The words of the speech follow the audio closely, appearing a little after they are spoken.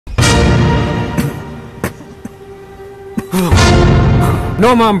No,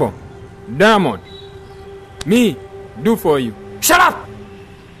 Mambo. Diamond. Me, do for you. Shut up!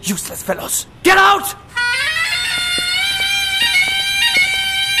 Useless fellows. Get out!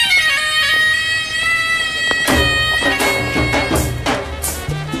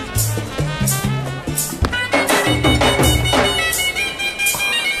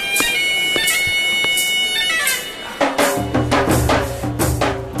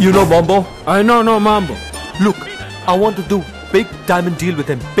 You know Mambo? I know no Mambo. Look, I want to do big diamond deal with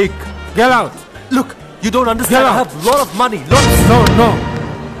him. Big. Get out. Look, you don't understand. I have a lot of money. Lots. No.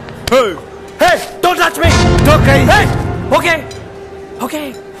 Hey! Hey! Don't touch me! Okay. Hey! Okay.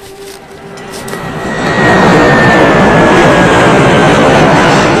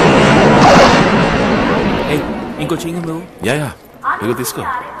 Hey, ఇంకో చింగం నువ్వు. Yeah ఇగో తీసుకో.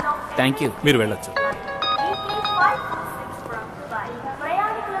 Thank you. మీరు వెళ్ళొచ్చు.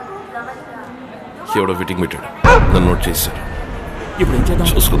 ఎవడో fitting పెట్టాడు, నన్ను note చేశాడు. ఇప్పుడు ఏం చేద్దాం?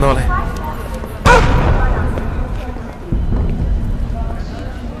 చూసుకుందాంలే.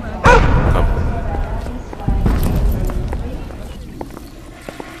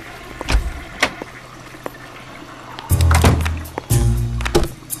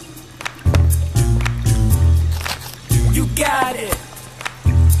 You got it.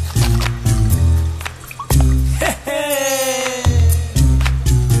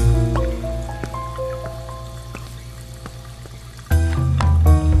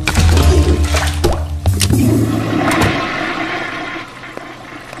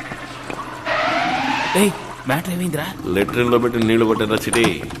 ఏయ్, మ్యాటర్ ఏమైందిరా? లెట్రిన్ లో పెట్టి నీళ్లు కొట్టారా చిటి?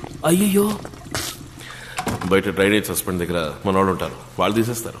 అయ్యయ్యో. బయట డ్రైనేజ్ సస్పెండ్ దగ్గర మన వాళ్ళు ఉంటారు, వాళ్ళు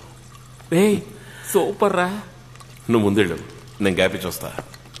తీసేస్తారు. ఏయ్, సూపర్ రా. నువ్వు ముందేళ్ళు, నేను గ్యాప్ ఇచ్చి వస్తా.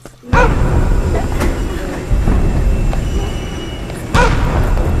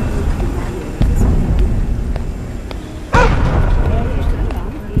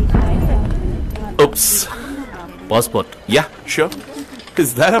 Oops. Passport. Yeah, sure.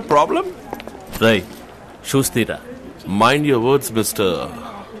 Is that a problem? Rye, shoes తీరా. Mind your words, Mr.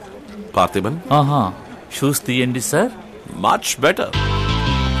 Parthiban. ఆహా, షూస్ తీయండి sir. Much better.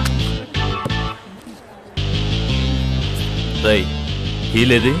 Rye,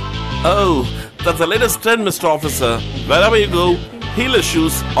 హీలేది? Oh, that's the latest trend, Mr. Officer. Wherever you go, heeless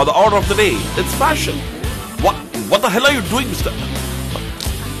shoes are the order of the day. It's fashion. What the hell are you doing, Mr.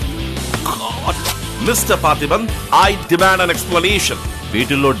 God. Mr. Parthiban, I demand an explanation.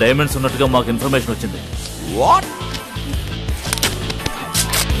 వీటిల్లో diamonds ఉన్నట్టుగా మాకు information వచ్చింది. What?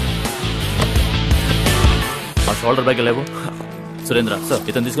 ఆ shoulder bag లేవు. Surendra sir,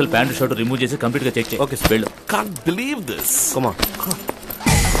 ఇతను తీసుకెళ్లి pant shirt remove చేసి complete గా చెక్ చేయి. ఓకే సార్, వెళ్ళు. Can't believe this. Come on.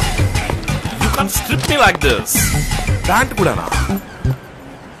 You can't strip me like this. Pant kudana.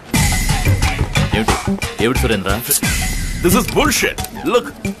 ఏమిటి Surendra? This is bullshit. Look,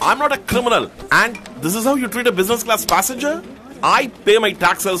 I'm not a criminal, and this is how you treat a business class passenger? I pay my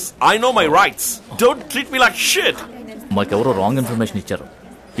taxes. I know my rights. Don't treat me like shit. మాకెవరో wrong information ఇచ్చారు.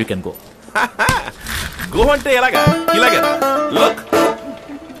 You can go. Go ante elaga. Look,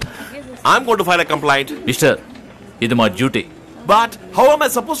 I'm going to file a complaint. Mister, ఇది మా duty. But how am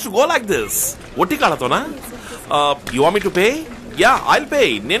I supposed to go like this? Otti kalatona? You want me to pay? Yeah, I'll pay.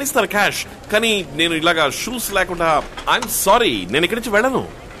 నేను ఇస్తాను cash. కానీ నేను ఇలాగా shoes లేకుండా I'm sorry, నేను ఇక్కడి నుంచి వెళ్ళను.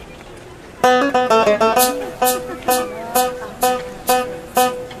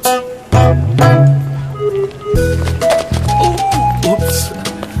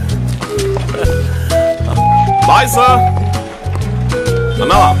 Bye sir.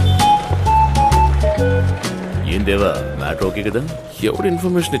 అన్నావా? ఏం దేవా, మ్యాటర్ ఓకే కదా? ఎవడు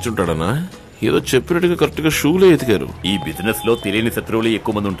ఇన్ఫర్మేషన్ ఇచ్చుంటాడన్నా? ఏదో చెప్పినట్టుగా కరెక్ట్ గా షూలే ఎతికారు. ఈ బిజినెస్ లో తెలియని శత్రువులు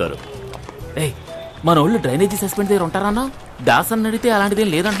ఎక్కువ మంది ఉంటారు. ఏయ్, మన వాళ్ళు డ్రైనేజీ సస్పెండ్ దగ్గర ఉంటారన్నా? దాస్ అని అడిగితే అలాంటిదేం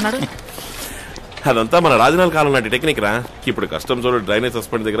లేదంటున్నాడు. అదంతా మన రాజనాల కాలం నాటి టెక్నిక్ రా. ఇప్పుడు కస్టమ్స్ వాళ్ళు డ్రైనేజ్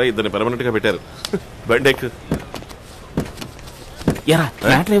సస్పెండ్ దగ్గర ఇద్దరిని పర్మనెంట్ గా పెట్టారు. బండెక్. ఎరా,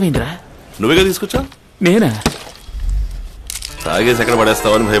 మ్యాటర్ ఏమైందిరా? నువ్వేగా తీసుకొచ్చా? నేనా? తాగేసి ఎక్కడ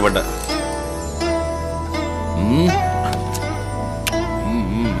పడేస్తావని భయపడ్డా.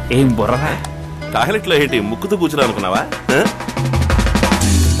 ఏం బొర్రా? టాయిలెట్ లో ఏంటి ముక్కుతూ కూర్చున్నా అనుకున్నావా?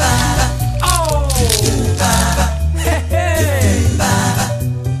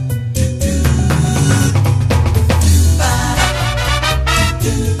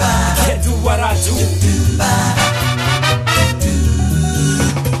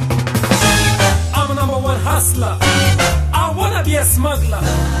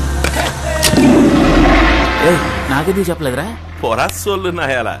 నాకేది చెప్పలేదురా? పొరాసోళ్ళు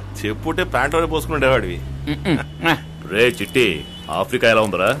నాయాలా చెప్పుంటే ప్యాంట్ పోసుకుని ఉండేవాడివి. రే చిట్టి, ఆఫ్రికా ఎలా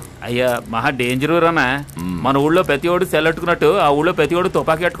ఉందరా? అయ్యా మహా డేంజర్ అన్నా. మన ఊళ్ళో ప్రతి ఓడు సెల్లెట్టుకున్నట్టు ఆ ఊళ్ళో ప్రతి ఓడు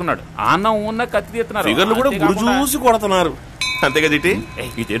తుపాకీ కట్టుకున్నాడు. అన్నం ఉన్న కత్తి తీస్తున్నారు. ఫిగర్లు కూడా చూసి కొడుతున్నారు. అంతేగా జిటి?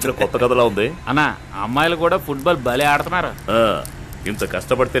 ఇదేంటో కొత్త కథలా ఉంది అన్నా. అమ్మాయిలు కూడా ఫుట్బాల్ భలే ఆడుతున్నారు. ఇంత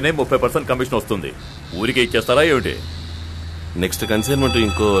కష్టపడితేనే 30% కమిషన్ వస్తుంది. ఊరికే ఇచ్చేస్తారా ఏమిటి? నెక్స్ట్ కన్సైన్మెంట్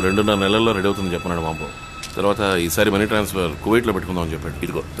ఇంకో 2.5 నెలల్లో రెడీ అవుతుంది చెప్పన్నాడు మాంబో. తర్వాత ఈసారి మనీ ట్రాన్స్ఫర్ కువైట్ లో పెట్టుకుందాం అని చెప్పాడు.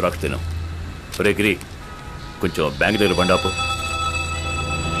 ఇదిగో ద్రాక్ష తినం. రే గిరి, కొంచెం బ్యాంక్ దగ్గర బండి ఆపు.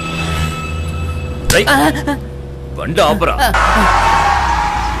 బండి ఆపురా.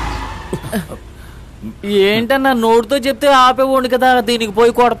 ఏంటన్నా నోటితో చెప్తే ఆపేవాడు కదా, దీనికి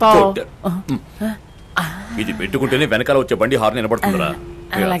పోయి కొడతావు. ఇది పెట్టుకుంటేనే వెనకాల వచ్చే బండి హార్న్ వినపడుతుందిరా.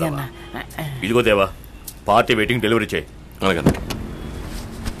 ఇదిగో దేవా, పార్టీ వెయిటింగ్ డెలివరీ చేయి. అలాగే.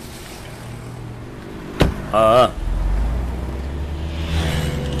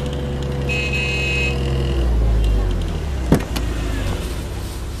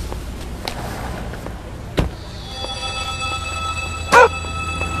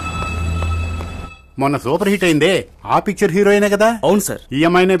 మొన్న సూపర్ హిట్ అయిందే ఆ పిక్చర్ హీరోయినే కదా? అవును సార్.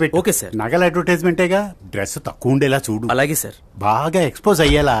 ఈఎంఐనే పెట్టి. Okay sir. నగల అడ్వర్టైజ్మెంటేగా. డ్రెస్ తక్కువ ఉండేలా చూడు. అలాగే సార్. బాగా ఎక్స్పోజ్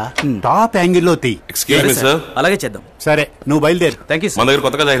అయ్యేలా టాప్ యాంగిల్ లో తీ. Excuse me sir. అలాగే చేద్దాం. సరే నువ్వు బయలుదేరు. Thank you. మన దగ్గర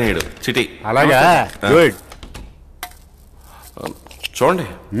కొత్తగా జాయిన్ అయ్యాడు చిటి. అలాగా, గుడ్. చూడండి,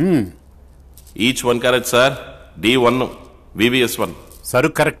 each 1 carrot sir. D1 VVS1.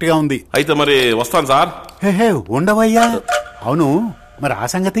 సరుకు కరెక్ట్ గా ఉంది. అయితే మరి వస్తాను సార్. హే ఉండవయ్యా. అవును, మరి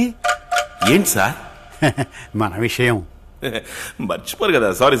ఆ సంగతి ఏంటి సార్? మన విషయం మర్చిపోరు కదా.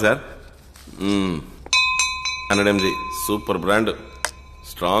 Sorry sir. 100 mg super brand,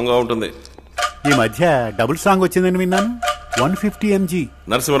 strong గా ఉంటుంది. ఈ మధ్య డబుల్ సాంగ్ వచ్చిందని విన్నాను. 150 mg.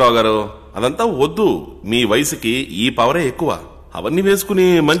 నరసింహరావు గారు, అదంతా వద్దు. మీ వయసుకి ఈ పవరే ఎక్కువ. అవన్నీ వేసుకుని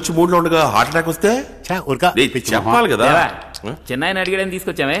మంచి మూడ్ లో ఉండగా హార్ట్ అటాక్ వస్తే చెప్పాలి కదా. చిన్నాయన అడిగాడని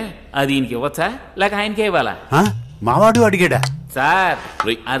తీసుకొచ్చామే, అది ఈయనకి ఇవ్వచ్చా లేక ఆయనకే ఇవ్వాలా? మావాడు అడిగాడా? సార్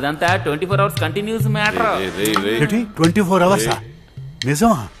అదంతా 24 hours కంటిన్యూస్ మ్యాటర్. 24 hours?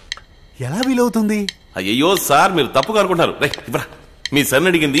 నిజమా? ఎలా వీలవుతుంది? అయ్యో సార్, మీరు తప్పుగా అనుకుంటున్నారు. మీ సన్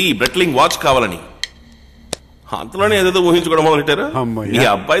అడిగింది ఈ బ్రెట్లింగ్ వాచ్ కావాలని. అంతలోనే ఏదేదో ఊహించుకోవడం మొదలెట్టారు. మీ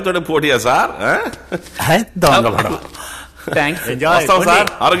అబ్బాయితోనే పోటీయా సార్? వస్తాం సార్.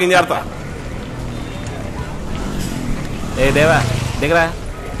 ఆరోగ్యం జాగ్రత్త. ఏ దేవా దిగరా,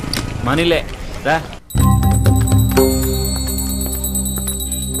 మనీలే రా.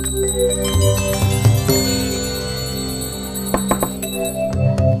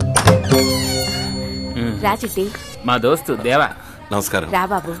 రా చిట్టి. మా దోస్తు దేవా. నమస్కారం. రా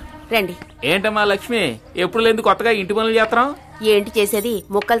బాబు రండి. ఏంటమ్మా లక్ష్మి, ఎప్పుడు లేదు కొత్తగా ఇంటి పనులు చేస్తాం? ఏంటి చేసేది,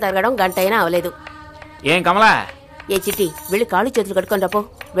 ముక్కలు తరగడం గంట అయినా అవలేదు. ఏం కమలా? ఏ చిట్టి, వెళ్ళి కాళ్ళు చేతులు కట్టుకొని రాపో.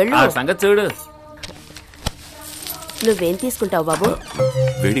 వెళ్ళు. సంగతి చూడు. నువ్వేం తీసుకుంటావు బాబు?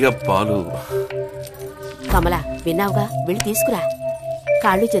 వేడిగా పాలు. కమలా విన్నావుగా, వెళ్ళి తీసుకురా.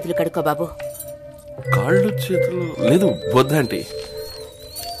 కాళ్ళు చేతులు కడుక్కో బాబు. కాళ్ళు చేతులు లేదు, వద్దంటే.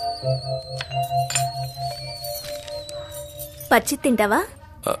 పచ్చి తింటావా?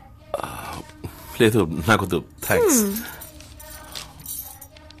 లేదు నాకొద్దు, థ్యాంక్స్.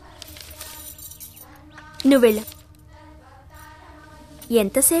 నువ్వు వెళ్ళు.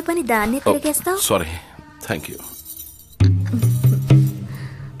 ఎంతసేపని దాన్ని తిరిగేస్తావు? Sorry, thank you.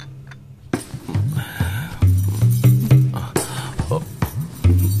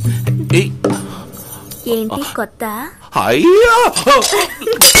 ఏంటి కొత్త? అయ్యో,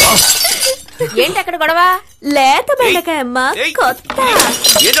 ఏంటి అక్కడ గొడవ? లేత బెండకాయ అమ్మా, కొత్త.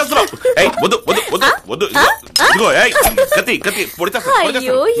 ఏం చేస్తున్నావు? వద్దు వద్దు వద్దు వద్దు. ఇదిగో కత్తి కత్తి పొడి చేస్తారు.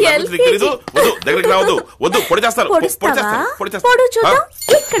 దగ్గరికి రావద్దు. వద్దు, పొడి చేస్తారు. పొడు చూద్దాం.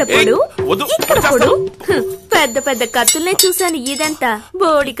 ఇక్కడ పొడు, ఇక్కడ పొడు. పెద్ద పెద్ద కత్తుల్నే చూశాను, ఇదంతా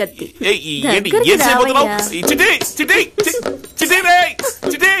బోడి కత్తి.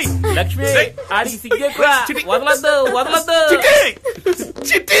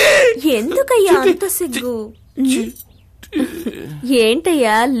 ఎందుకయ్యా అంత సిగ్గు?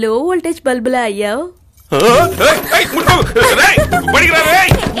 ఏంటయ్యా లో వోల్టేజ్ బల్బులా అయ్యావు?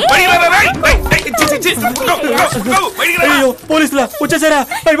 పోలీసులా వచ్చేసారా?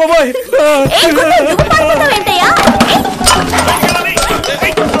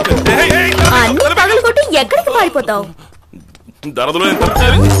 అన్ని పగలు కొట్టి ఎక్కడికి పారిపోతావు? దరదలో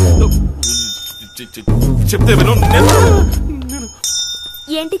చెప్తే విను.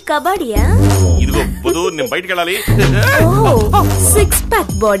 ఏంటి కబడ్డీయా? ఇదిగో వద్దు, నేను బయటికి వెళ్ళాలి. 6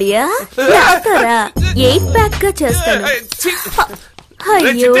 ప్యాక్ బాడీయా? 8 ప్యాక్ గా చేస్తాను.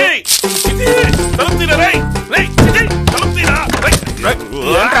 అయ్యో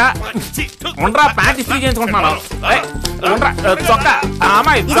ఉండరా ప్యాంట్ ఇస్త్రీ చేయించుకుంటున్నాను చొక్కా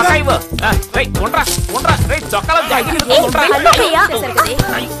అమ్మాయి చొక్కా ఇవ్వు చొక్కాలో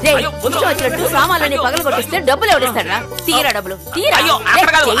వచ్చినట్టు సామాన్లని పగలు కొట్టిస్తే డబ్బులు ఎవడిస్తాడా? తీరా డబ్బులు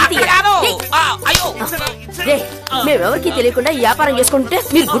మేమెవరికి తెలియకుండా వ్యాపారం చేసుకుంటే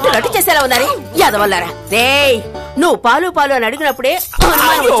మీరు గుట్టు రట్టు చేసేలా ఉన్నారే యాదవల్లారా. రే నువ్వు పాలు పాలు అని అడిగినప్పుడే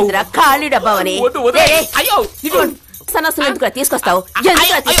అనుమానం వచ్చిందిరా ఖాళీ డబ్బావని. సన్నాసులు ఎందుకు తీసుకొస్తావు?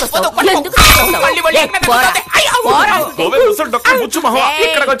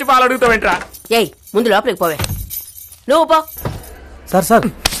 ఇక్కడికి పాలు అడుగుతావేంట్రా? ఏయ్ ముందు లోపలికి పోవే. నువ్వు పో. सर सर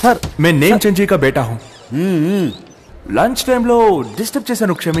सर मैं नेम चंजी का बेटा हूँ. లంచ్ టైంలో డిస్టర్బ్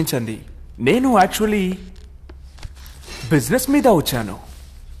చేశాను, క్షమించండి. నేను యాక్చువల్లీ బిజినెస్ మీద వచ్చాను.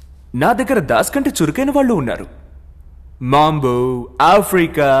 నా దగ్గర దాస్ కంటే చురుకైన వాళ్ళు ఉన్నారు. మాంబో,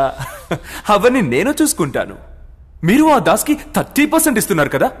 ఆఫ్రికా అవన్నీ నేను చూసుకుంటాను. మీరు ఆ దాస్కి 30%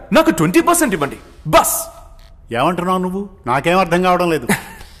 ఇస్తున్నారు కదా, నాకు 20% ఇవ్వండి బస్. ఏమంటున్నావు నువ్వు? నాకేం అర్థం కావడం లేదు.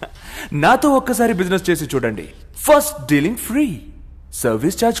 నాతో ఒక్కసారి బిజినెస్ చేసి చూడండి. First dealing free,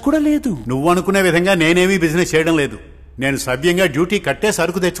 service charge కూడా లేదు. నువ్వు అనుకునే విధంగా నేనేమీ బిజినెస్ చేయడం లేదు. నేను సవ్యంగా డ్యూటీ కట్టే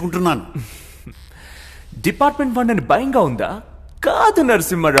సరుకు తెచ్చుకుంటున్నాను. డిపార్ట్మెంట్ ఫండ్ అని భయంగా ఉందా? కాదు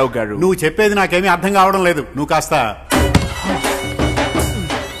నరసింహారావు గారు. నువ్వు చెప్పేది నాకేమీ అర్థం కావడం లేదు. నువ్వు కాస్త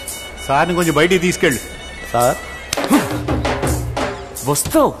సార్ని కొంచెం బయటికి తీసుకెళ్ళు. సార్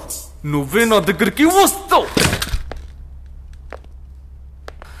వస్తావు, నువ్వే నా దగ్గరికి వస్తావు.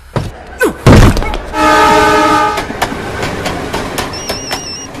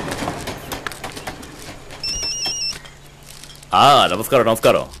 నమస్కారం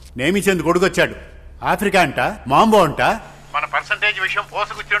నమస్కారం. నేమిచెందు కొడుకొచ్చాడు. ఆఫ్రికా అంట, మాంబో అంట, మన పర్సంటేజ్ విషయం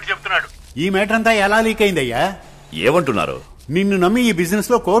పోసుకొచ్చినట్టు చెప్తున్నాడు. ఈ మేటర్ అంతా ఎలా లీక్ అయిందయ్యా? ఏమంటున్నారు? నిన్ను నమ్మి ఈ బిజినెస్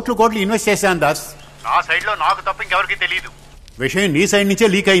లో కోట్లు కోట్లు ఇన్వెస్ట్ చేశాను దాస్. నా సైడ్ లో నాకు తప్ప ఇంకెవరికి తెలియదు. విషయం నీ సైడ్ నుంచే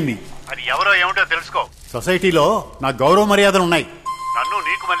లీక్ అయింది. అది ఎవరో ఏమిటో తెలుసుకో. సొసైటీలో నాకు గౌరవ మర్యాదలు ఉన్నాయి. నన్ను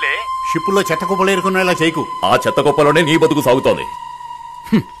నీకు మళ్ళీ షిప్పుల్లో చెత్త కుప్పలు ఏరుకునేలా చేయకు. ఆ చెత్త కుప్పలోనే నీ బతుకు సాగుతోంది.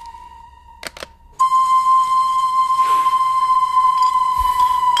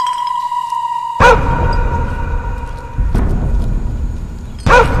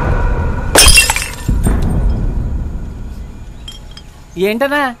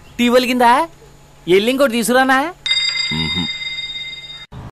 ఏంటనా టీ వెలిగిందా? ఎల్లి ఇంకోటి తీసుకురానా?